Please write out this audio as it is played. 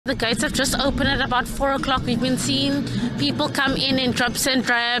The gates have just opened at about 4 o'clock. We've been seeing people come in dribs and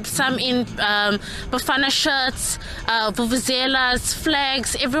drabs, some in Bafana shirts, vuvuzelas,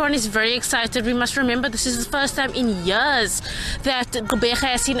 flags. Everyone is very excited. We must remember this is the first time in years that Gqeberha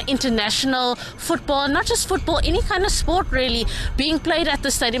has seen international football, not just football, any kind of sport really, being played at the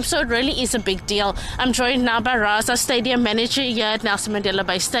stadium. So it really is a big deal. I'm joined now by Raz, our stadium manager here at Nelson Mandela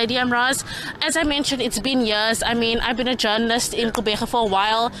Bay Stadium. Raz, as I mentioned, it's been years. I mean, I've been a journalist in Gqeberha for a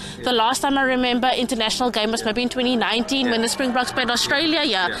while. The last time I remember international game was maybe in 2019 when the Springboks played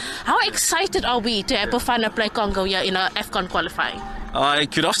Australia. How excited are we to have Bafana play Congo here in our AFCON qualifying?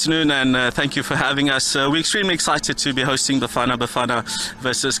 Good afternoon, and thank you for having us. We're extremely excited to be hosting Bafana Bafana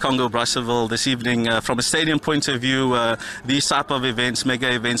versus Congo Brazzaville this evening. From a stadium point of view, these type of events,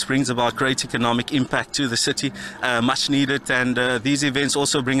 mega events, brings about great economic impact to the city, much needed, and these events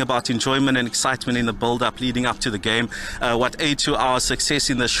also bring about enjoyment and excitement in the build-up leading up to the game. What aid to our success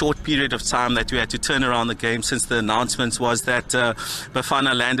in the short period of time that we had to turn around the game since the announcements was that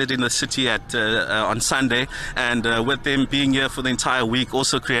Bafana landed in the city on Sunday, and with them being here for the entire week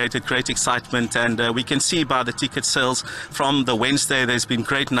also created great excitement, and we can see by the ticket sales from the Wednesday there's been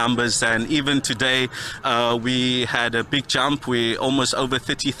great numbers, and even today we had a big jump. We're almost over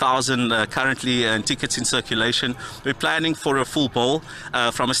 30,000 currently in tickets in circulation. We're planning for a full bowl.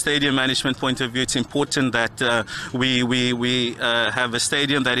 From a stadium management point of view, it's important that we have a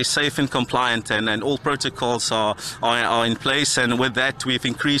stadium that is safe and compliant, and all protocols are in place, and with that we've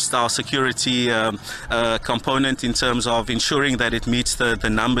increased our security component in terms of ensuring that it meets the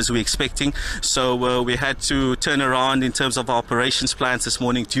numbers we're expecting. So we had to turn around in terms of our operations plans this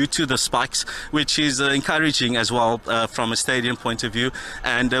morning due to the spikes, which is encouraging as well from a stadium point of view.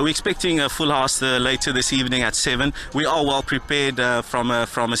 And we're expecting a full house later this evening at 7. We are well prepared from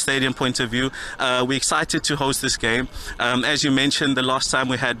a stadium point of view. We're excited to host this game. As you mentioned, the last time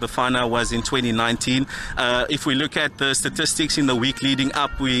we had Bafana was in 2019. If we look at the statistics in the week leading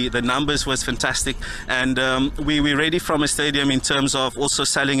up, the numbers was fantastic, and we're ready from a stadium in terms of also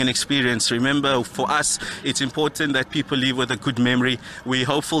selling an experience. Remember, for us it's important that people leave with a good memory. We're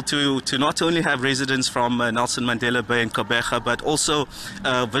hopeful to not only have residents from Nelson Mandela Bay and Gqeberha, but also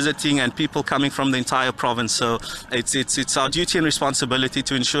visiting and people coming from the entire province. So it's our duty and responsibility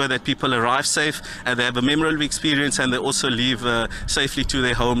to ensure that people arrive safe and they have a memorable experience, and they also leave safely to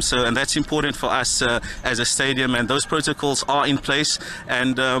their homes. So, and that's important for us as a stadium, and those protocols are in place,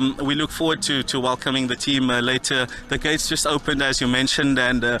 and we look forward to welcoming the team later. The gates just opened, as you mentioned,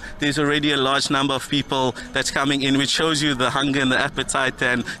 and there's already a large number of people that's coming in, which shows you the hunger and the appetite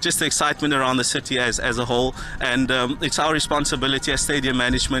and just the excitement around the city as a whole. And it's our responsibility as stadium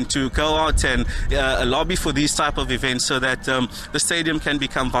management to go out and lobby for these type of events, so that the stadium can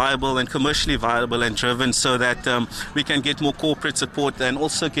become viable and commercially viable and driven, so that we can get more corporate support and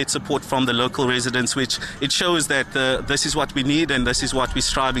also get support from the local residents, which it shows that this is what we need and this is what we're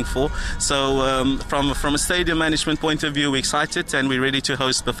striving for. So from a stadium management point of view, we're excited and we're ready to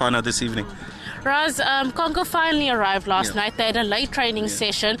host Bafana this evening. Raz, Congo finally arrived last night. They had a late training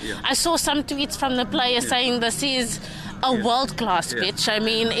session. I saw some tweets from the players saying this is a world-class pitch. I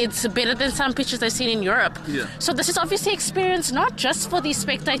mean, it's better than some pitches they've seen in Europe. So this is obviously experience not just for the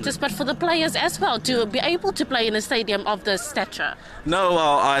spectators but for the players as well, to be able to play in a stadium of this stature. No,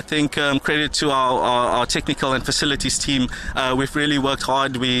 I think credit to our technical and facilities team. We've really worked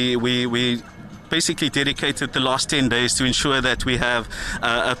hard. We basically dedicated the last 10 days to ensure that we have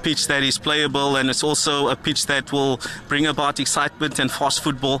a pitch that is playable, and it's also a pitch that will bring about excitement and fast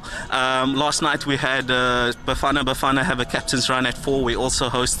football. Last night we had Bafana Bafana have a captain's run at 4. We also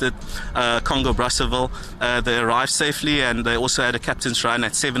hosted Congo Brazzaville. They arrived safely, and they also had a captain's run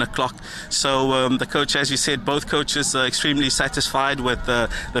at 7 o'clock. So the coach, as you said, both coaches are extremely satisfied with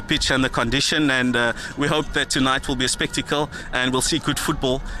the pitch and the condition, and we hope that tonight will be a spectacle and we'll see good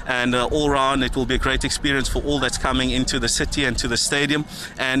football, and all round it will be a great experience for all that's coming into the city and to the stadium.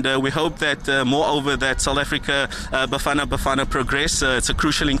 And we hope that moreover that South Africa Bafana progress. It's a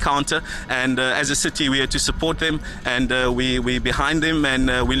crucial encounter, and as a city we are to support them, and we're behind them,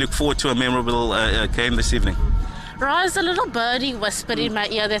 and we look forward to a memorable game this evening. Raz, a little birdie whispered in my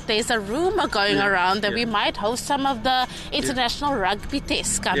ear that there's a rumour going around that we might host some of the international rugby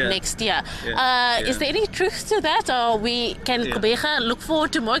tests come next year. Is there any truth to that, or can Gqeberha look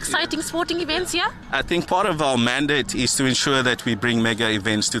forward to more exciting sporting events here? I think part of our mandate is to ensure that we bring mega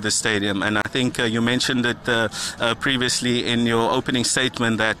events to the stadium, and I think you mentioned it previously in your opening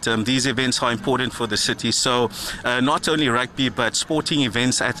statement that these events are important for the city. So not only rugby but sporting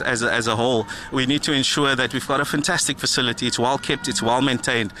events as a whole, we need to ensure that we've got a fantastic fantastic facility. It's well kept, it's well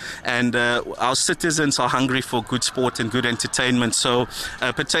maintained, and our citizens are hungry for good sport and good entertainment. So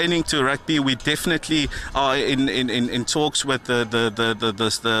pertaining to rugby, we definitely are in talks with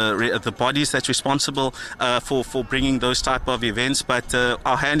the bodies that's responsible for bringing those type of events, but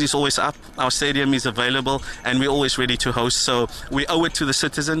our hand is always up, our stadium is available, and we're always ready to host. So we owe it to the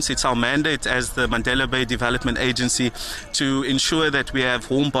citizens. It's our mandate as the Mandela Bay Development Agency to ensure that we have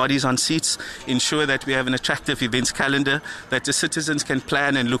warm bodies on seats, ensure that we have an attractive events calendar that the citizens can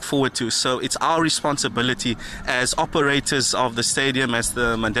plan and look forward to. So it's our responsibility as operators of the stadium, as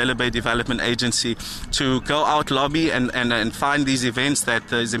the Mandela Bay Development Agency, to go out, lobby and find these events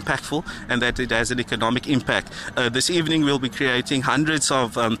that is impactful and that it has an economic impact. This evening we'll be creating hundreds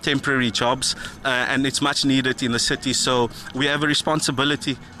of temporary jobs, and it's much needed in the city. So we have a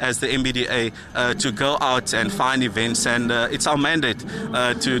responsibility as the MBDA to go out and find events, and it's our mandate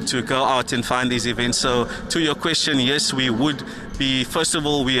to go out and find these events. So to your question, yes, we would be, first of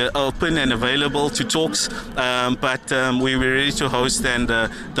all, we are open and available to talks, but we're ready to host, and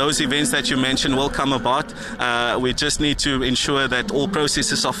those events that you mentioned will come about. We just need to ensure that all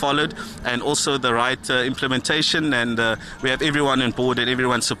processes are followed and also the right implementation, and we have everyone on board and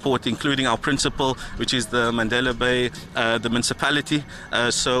everyone's support, including our principal, which is the Mandela Bay, the municipality.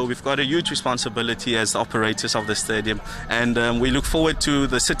 So we've got a huge responsibility as the operators of the stadium, and we look forward to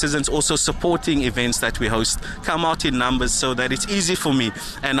the citizens also supporting events that we host. Come out in numbers so that it's easy for me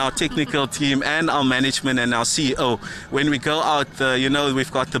and our technical team and our management and our CEO. When we go out,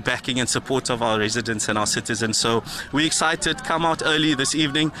 we've got the backing and support of our residents and our citizens. So we're excited. Come out early this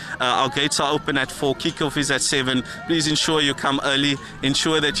evening. Our gates are open at 4. Kickoff is at 7. Please ensure you come early.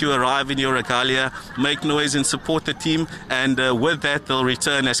 Ensure that you arrive in your regalia. Make noise and support the team. And with that, they'll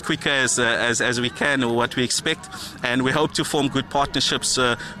return as quicker as we can, or what we expect. And we hope to form good partnerships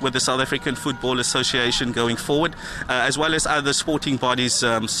with the South African Football Association going forward, as well as other sporting bodies.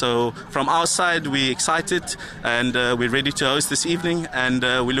 So from our side, we're excited, and we're ready to host this evening, and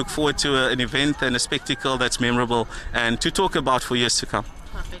we look forward to an event and a spectacle that's memorable and to talk about for years to come.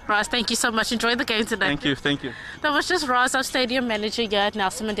 Perfect. Raz, thank you so much. Enjoy the game today. Thank you. That was just Raz, our stadium manager here at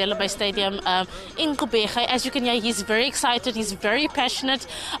Nelson Mandela Bay Stadium in Gqeberha. As you can hear, he's very excited, he's very passionate,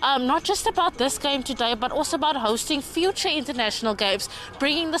 not just about this game today, but also about hosting future international games,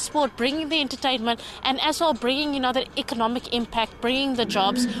 bringing the sport, bringing the entertainment, and as well bringing, the economic impact, bringing the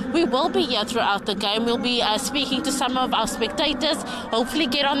jobs. We will be here throughout the game. We'll be speaking to some of our spectators, hopefully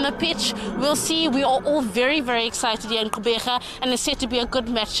get on the pitch. We'll see. We are all very, very excited here in Gqeberha, and it's set to be a good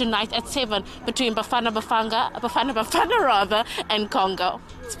match tonight at 7 between Bafana Bafana and Congo.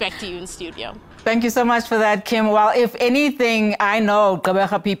 It's back to you in studio. Thank you so much for that, Kim. Well, if anything, I know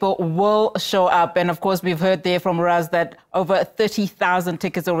Gqeberha people will show up. And of course, we've heard there from Raz that over 30,000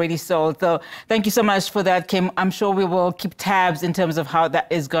 tickets already sold. So thank you so much for that, Kim. I'm sure we will keep tabs in terms of how that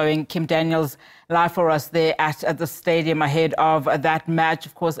is going. Kim Daniels live for us there at the stadium ahead of that match.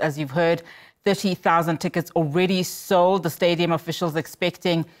 Of course, as you've heard, 30,000 tickets already sold. The stadium officials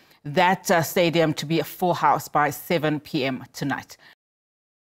expecting that stadium to be a full house by 7 p.m. tonight.